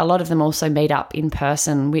virtually, but a lot of them also meet up in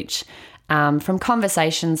person, which from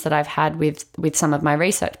conversations that I've had with some of my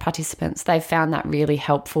research participants, they've found that really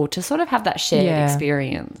helpful to sort of have that shared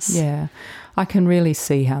experience. Yeah, I can really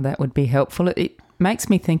see how that would be helpful. It makes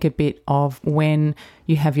me think a bit of when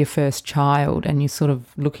you have your first child and you're sort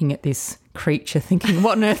of looking at this creature thinking,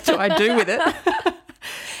 what on earth do I do with it?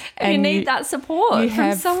 And you need that support. You from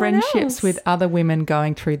have friendships else. with other women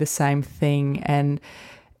going through the same thing, and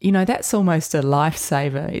that's almost a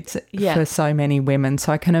lifesaver. It's for so many women.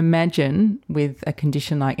 So I can imagine with a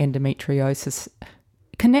condition like endometriosis,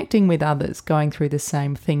 connecting with others going through the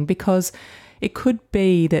same thing, because it could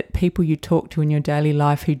be that people you talk to in your daily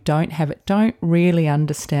life who don't have it don't really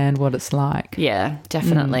understand what it's like. Yeah,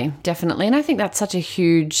 definitely. Definitely. And I think that's such a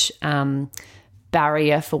huge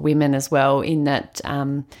barrier for women as well, in that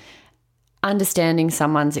understanding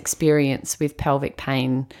someone's experience with pelvic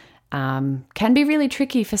pain can be really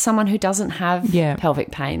tricky for someone who doesn't have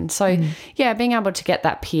pelvic pain. So, being able to get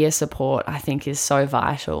that peer support, I think, is so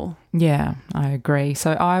vital. Yeah, I agree.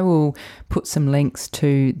 So I will put some links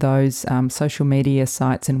to those social media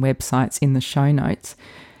sites and websites in the show notes.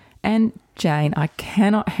 And Jane, I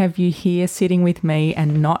cannot have you here sitting with me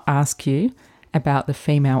and not ask you about the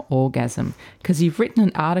female orgasm, because you've written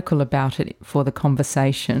an article about it for The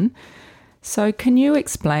Conversation. So can you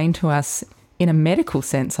explain to us, in a medical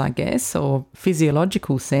sense, I guess, or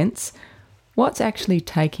physiological sense, what's actually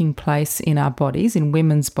taking place in our bodies, in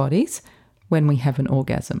women's bodies, when we have an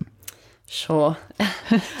orgasm? Sure.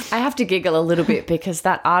 I have to giggle a little bit because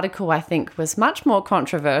that article, I think, was much more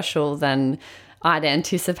controversial than I'd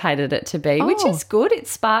anticipated it to be, which is good. It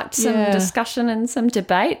sparked some discussion and some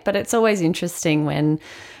debate, but it's always interesting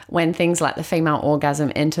when things like the female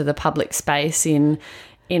orgasm enter the public space in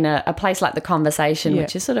a place like The Conversation,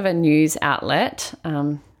 which is sort of a news outlet.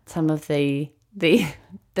 some of the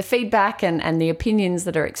feedback and the opinions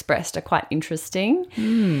that are expressed are quite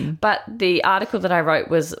interesting. But the article that I wrote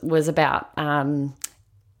was about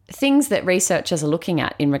things that researchers are looking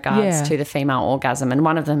at in regards to the female orgasm, and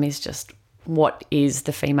one of them is just, what is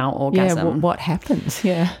the female orgasm? Yeah, what happens?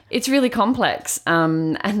 Yeah. It's really complex.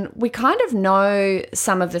 And we kind of know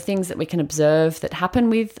some of the things that we can observe that happen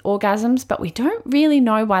with orgasms, but we don't really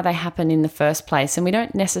know why they happen in the first place. And we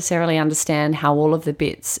don't necessarily understand how all of the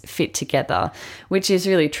bits fit together, which is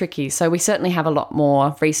really tricky. So we certainly have a lot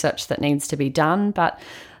more research that needs to be done. But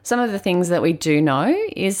some of the things that we do know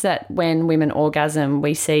is that when women orgasm,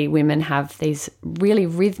 we see women have these really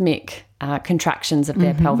rhythmic contractions of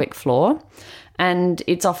their pelvic floor. And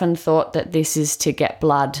it's often thought that this is to get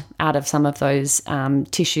blood out of some of those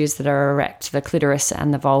tissues that are erect, the clitoris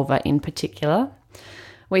and the vulva in particular.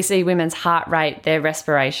 We see women's heart rate, their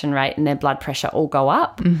respiration rate and their blood pressure all go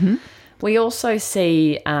up. We also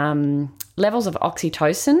see levels of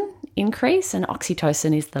oxytocin increase, and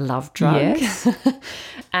oxytocin is the love drug. Yes.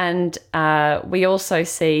 And we also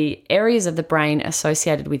see areas of the brain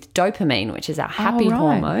associated with dopamine, which is our happy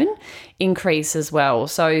hormone, increase as well.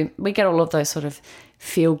 So we get all of those sort of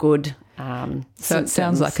feel-good So it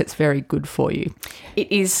sounds like it's very good for you.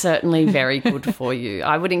 It is certainly very good for you.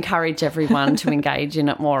 I would encourage everyone to engage in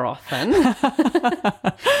it more often.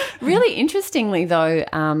 Really interestingly, though,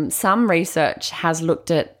 some research has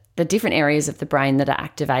looked at the different areas of the brain that are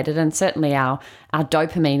activated, and certainly our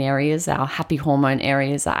dopamine areas, our happy hormone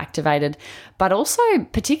areas are activated, but also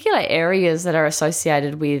particular areas that are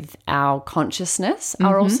associated with our consciousness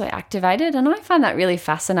are also activated. And I find that really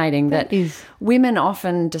fascinating that women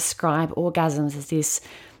often describe orgasms as this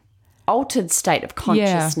altered state of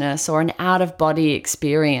consciousness or an out-of-body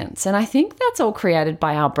experience. And I think that's all created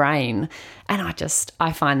by our brain. And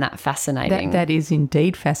I find that fascinating. That is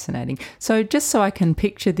indeed fascinating. So just so I can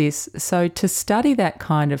picture this, so to study that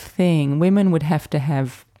kind of thing, women would have to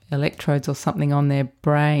have electrodes or something on their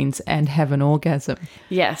brains and have an orgasm.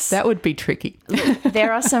 Yes. That would be tricky.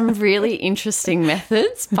 There are some really interesting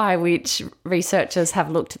methods by which researchers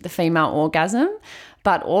have looked at the female orgasm,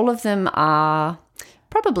 but all of them are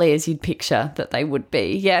probably as you'd picture that they would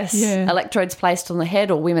be. Yes, electrodes placed on the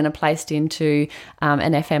head, or women are placed into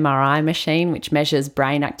an fMRI machine, which measures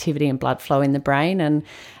brain activity and blood flow in the brain, and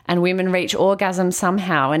women reach orgasm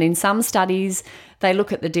somehow. And in some studies, they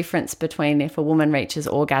look at the difference between if a woman reaches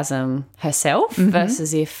orgasm herself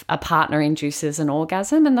versus if a partner induces an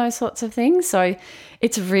orgasm and those sorts of things. So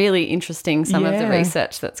it's really interesting, some of the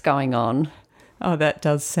research that's going on. Oh, that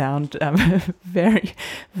does sound very,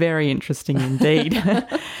 very interesting indeed.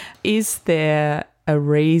 Is there a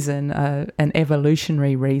reason, an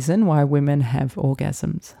evolutionary reason why women have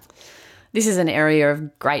orgasms? This is an area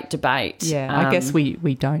of great debate. Yeah, I guess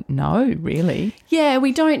we don't know really. Yeah,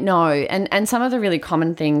 we don't know. And some of the really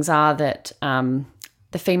common things are that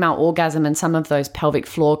the female orgasm and some of those pelvic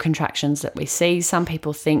floor contractions that we see, some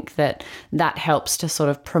people think that helps to sort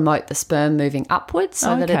of promote the sperm moving upwards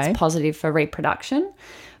so that it's positive for reproduction.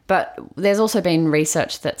 But there's also been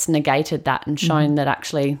research that's negated that and shown that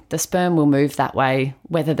actually the sperm will move that way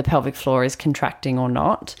whether the pelvic floor is contracting or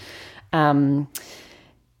not.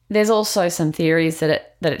 There's also some theories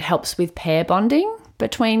that it helps with pair bonding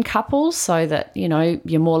between couples, so that, you know,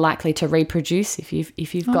 you're more likely to reproduce if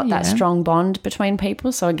you've got that strong bond between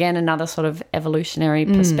people. So again, another sort of evolutionary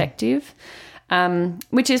perspective,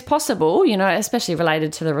 which is possible, you know, especially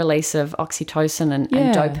related to the release of oxytocin and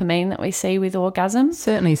dopamine that we see with orgasms.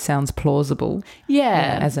 Certainly sounds plausible.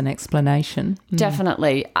 Yeah, as an explanation.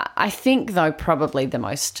 Definitely. I think though probably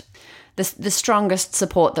the strongest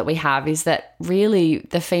support that we have is that really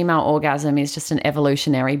the female orgasm is just an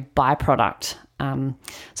evolutionary byproduct.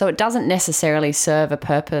 So it doesn't necessarily serve a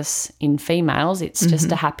purpose in females. It's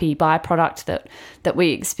just a happy byproduct that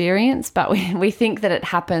we experience. But we think that it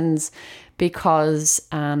happens because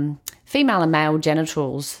female and male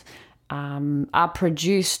genitals are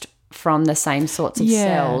produced from the same sorts of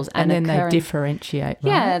cells. And then they differentiate,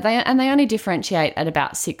 right? Yeah, they only differentiate at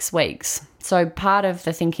about 6 weeks. So part of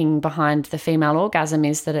the thinking behind the female orgasm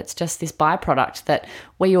is that it's just this byproduct that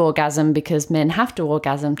we orgasm because men have to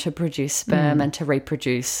orgasm to produce sperm and to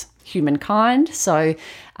reproduce humankind. So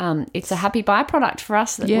it's a happy byproduct for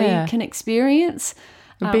us that we can experience.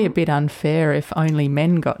 It would be a bit unfair if only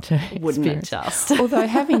men got to experience. Wouldn't it just? Although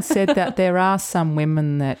having said that, there are some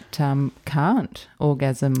women that can't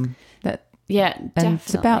orgasm. Yeah, and definitely.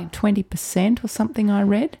 It's about 20% or something I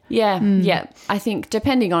read. Yeah, yeah. I think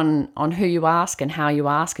depending on who you ask and how you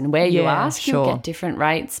ask and where you ask, you'll get different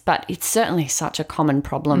rates. But it's certainly such a common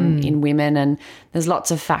problem in women, and there's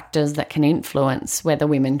lots of factors that can influence whether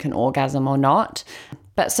women can orgasm or not.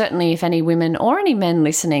 But certainly if any women or any men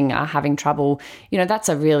listening are having trouble, that's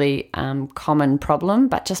a really common problem.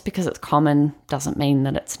 But just because it's common doesn't mean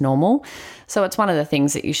that it's normal. So it's one of the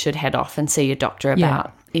things that you should head off and see your doctor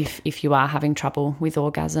about if you are having trouble with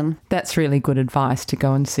orgasm. That's really good advice, to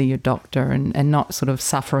go and see your doctor and not sort of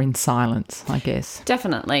suffer in silence, I guess.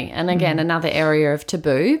 Definitely. And again, another area of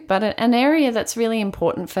taboo, but an area that's really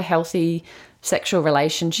important for healthy sexual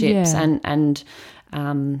relationships and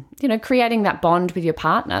creating that bond with your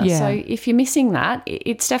partner. Yeah. So if you're missing that,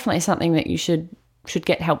 it's definitely something that you should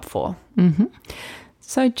get help for. Mm-hmm.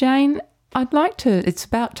 So Jane, it's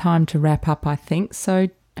about time to wrap up, I think. So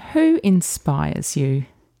who inspires you?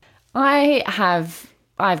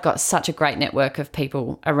 I've got such a great network of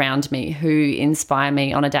people around me who inspire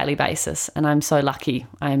me on a daily basis, and I'm so lucky.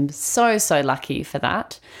 I'm so lucky for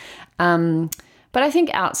that. But I think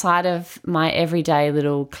outside of my everyday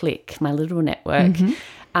little clique, my little network,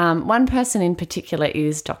 one person in particular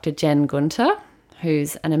is Dr. Jen Gunter,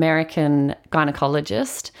 who's an American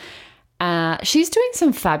gynecologist. She's doing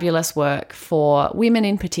some fabulous work for women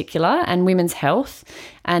in particular and women's health,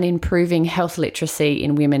 and improving health literacy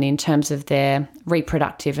in women in terms of their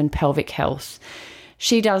reproductive and pelvic health.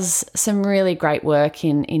 She does some really great work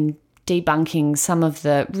in debunking some of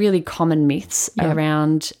the really common myths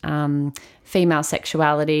around female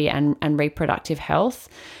sexuality and reproductive health.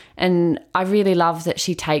 And I really love that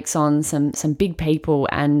she takes on some big people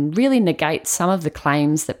and really negates some of the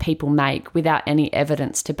claims that people make without any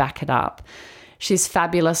evidence to back it up. She's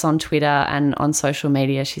fabulous on Twitter and on social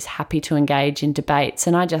media. She's happy to engage in debates.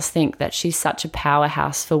 And I just think that she's such a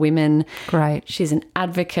powerhouse for women. Great. She's an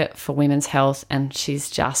advocate for women's health, and she's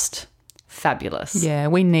just fabulous. Yeah,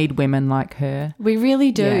 we need women like her. We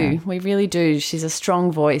really do. Yeah. We really do. She's a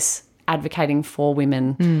strong voice advocating for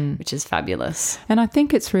women, which is fabulous. And I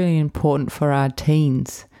think it's really important for our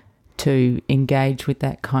teens to engage with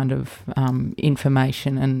that kind of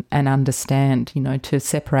information and understand, to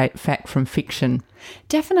separate fact from fiction.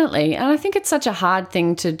 Definitely. And I think it's such a hard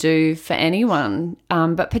thing to do for anyone,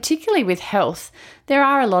 but particularly with health, there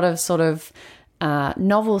are a lot of sort of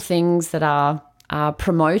novel things that are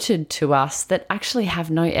promoted to us that actually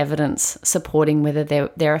have no evidence supporting whether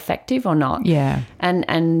they're effective or not. Yeah.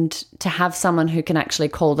 And to have someone who can actually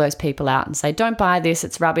call those people out and say, don't buy this,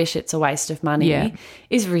 it's rubbish, it's a waste of money,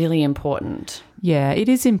 is really important. Yeah, it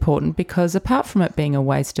is important, because apart from it being a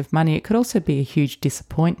waste of money, it could also be a huge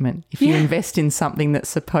disappointment if you invest in something that's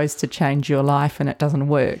supposed to change your life and it doesn't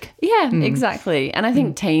work. Yeah, exactly. And I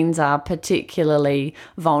think teens are particularly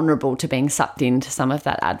vulnerable to being sucked into some of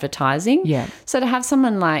that advertising. Yeah. So to have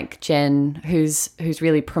someone like Jen who's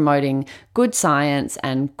really promoting good science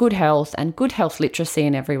and good health literacy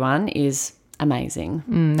in everyone is amazing.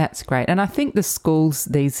 That's great. And I think the schools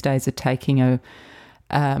these days are taking a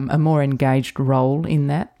more engaged role in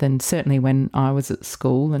that than certainly when I was at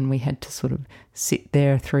school, and we had to sort of sit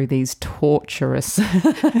there through these torturous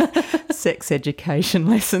sex education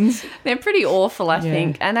lessons. They're pretty awful, I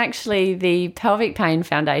think. And actually the Pelvic Pain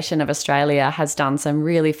Foundation of Australia has done some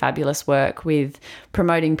really fabulous work with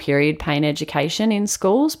promoting period pain education in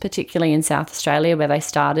schools, particularly in South Australia, where they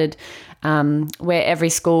started where every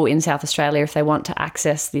school in South Australia, if they want to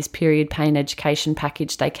access this period pain education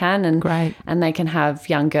package, they can. And, Great. And they can have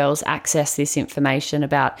young girls access this information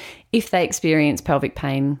about if they experience pelvic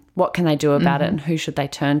pain, what can they do about it and who should they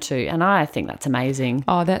turn to. And I think that's amazing.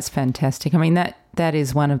 Oh, that's fantastic. I mean, that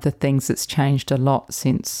is one of the things that's changed a lot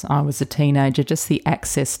since I was a teenager, just the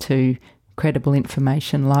access to credible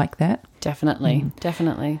information like that. Definitely,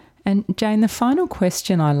 definitely. And Jane, the final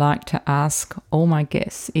question I like to ask all my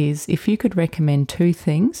guests is, if you could recommend 2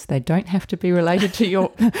 things, they don't have to be related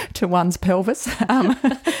to to one's pelvis,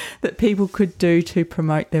 that people could do to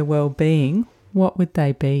promote their well-being, what would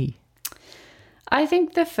they be? I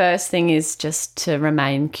think the first thing is just to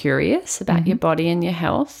remain curious about your body and your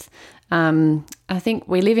health. I think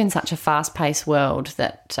we live in such a fast-paced world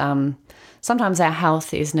that sometimes our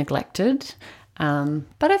health is neglected.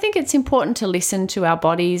 But I think it's important to listen to our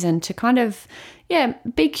bodies and to kind of,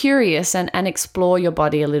 be curious and explore your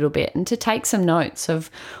body a little bit, and to take some notes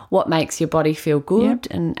of what makes your body feel good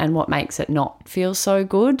and what makes it not feel so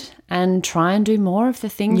good, and try and do more of the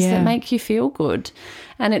things that make you feel good.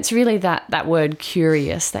 And it's really that word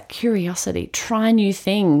curious, that curiosity. Try new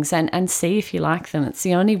things and see if you like them. It's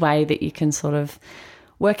the only way that you can sort of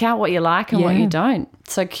work out what you like and what you don't.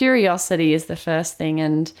 So curiosity is the first thing.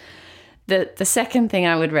 And the second thing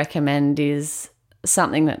I would recommend is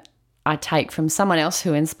something that I take from someone else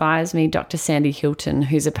who inspires me, Dr. Sandy Hilton,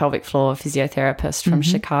 who's a pelvic floor physiotherapist from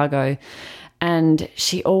Chicago. And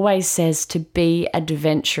she always says to be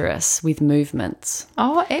adventurous with movements.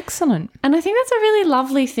 Oh, excellent. And I think that's a really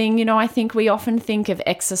lovely thing. You know, I think we often think of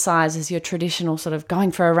exercise as your traditional sort of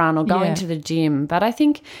going for a run or going to the gym. But I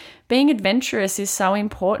think being adventurous is so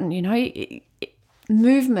important. You know,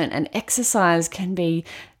 movement and exercise can be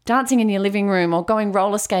dancing in your living room or going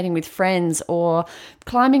roller skating with friends or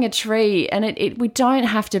climbing a tree. And we don't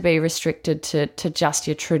have to be restricted to just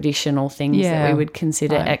your traditional things that we would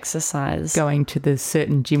consider exercise. Going to the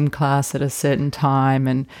certain gym class at a certain time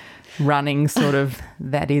and running sort of,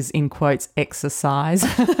 that is in quotes, exercise.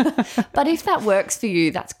 But if that works for you,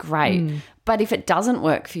 that's great. But if it doesn't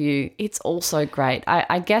work for you, it's also great.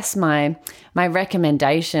 I guess my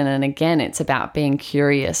recommendation, and again, it's about being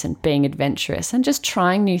curious and being adventurous and just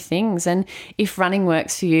trying new things. And if running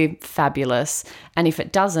works for you, fabulous. And if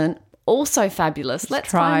it doesn't, also fabulous.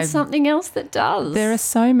 Let's find something else that does. There are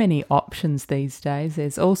so many options these days.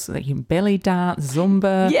 There's also belly dance,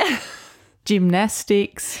 Zumba,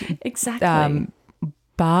 gymnastics. Exactly.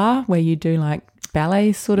 Barre, where you do like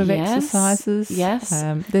ballet sort of exercises. Yes.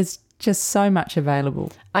 There's just so much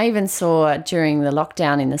available. I even saw during the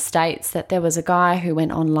lockdown in the States that there was a guy who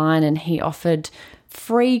went online and he offered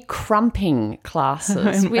free crumping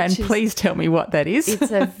classes. And please tell me what that is.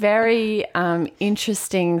 It's a very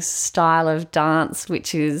interesting style of dance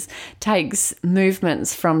which takes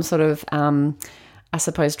movements from sort of, I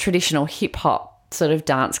suppose, traditional hip-hop sort of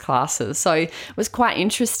dance classes. So it was quite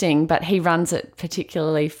interesting, but he runs it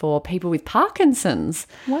particularly for people with Parkinson's.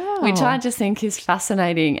 Wow. Which I just think is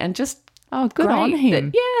fascinating and just good on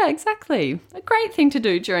him. Yeah, exactly. A great thing to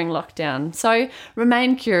do during lockdown. So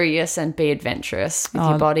remain curious and be adventurous with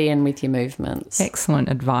your body and with your movements. Excellent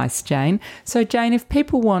advice, Jane. So Jane, if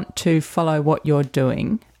people want to follow what you're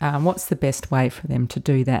doing, what's the best way for them to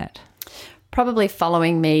do that? Probably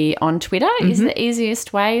following me on Twitter is the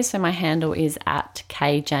easiest way. So my handle is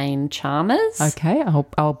 @KJaneChalmers. Okay,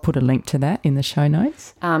 I'll put a link to that in the show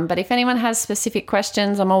notes. But if anyone has specific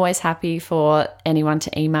questions, I'm always happy for anyone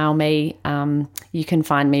to email me. You can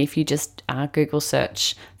find me if you just Google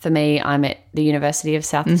search for me. I'm at the University of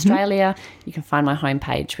South Australia. You can find my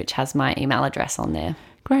homepage, which has my email address on there.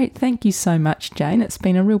 Great. Thank you so much, Jane. It's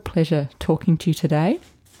been a real pleasure talking to you today.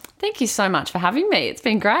 Thank you so much for having me. It's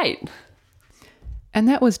been great. And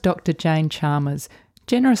that was Dr. Jane Chalmers,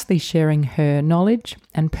 generously sharing her knowledge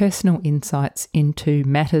and personal insights into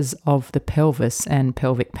matters of the pelvis and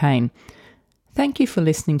pelvic pain. Thank you for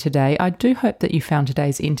listening today. I do hope that you found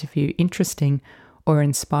today's interview interesting or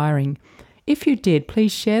inspiring. If you did,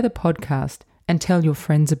 please share the podcast and tell your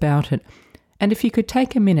friends about it. And if you could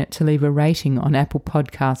take a minute to leave a rating on Apple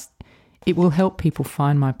Podcasts, it will help people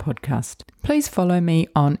find my podcast. Please follow me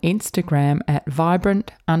on Instagram at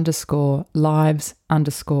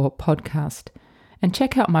vibrant_lives_podcast and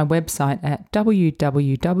check out my website at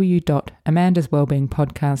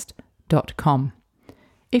www.amandaswellbeingpodcast.com.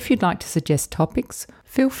 If you'd like to suggest topics,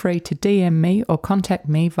 feel free to DM me or contact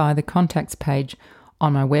me via the contacts page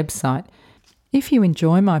on my website. If you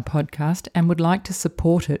enjoy my podcast and would like to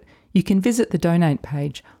support it, you can visit the donate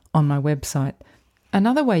page on my website.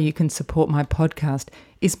 Another way you can support my podcast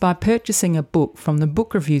is by purchasing a book from the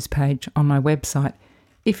book reviews page on my website.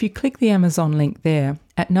 If you click the Amazon link there,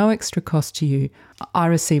 at no extra cost to you, I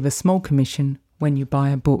receive a small commission when you buy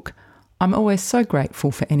a book. I'm always so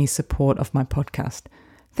grateful for any support of my podcast.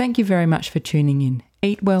 Thank you very much for tuning in.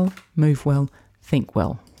 Eat well, move well, think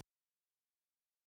well.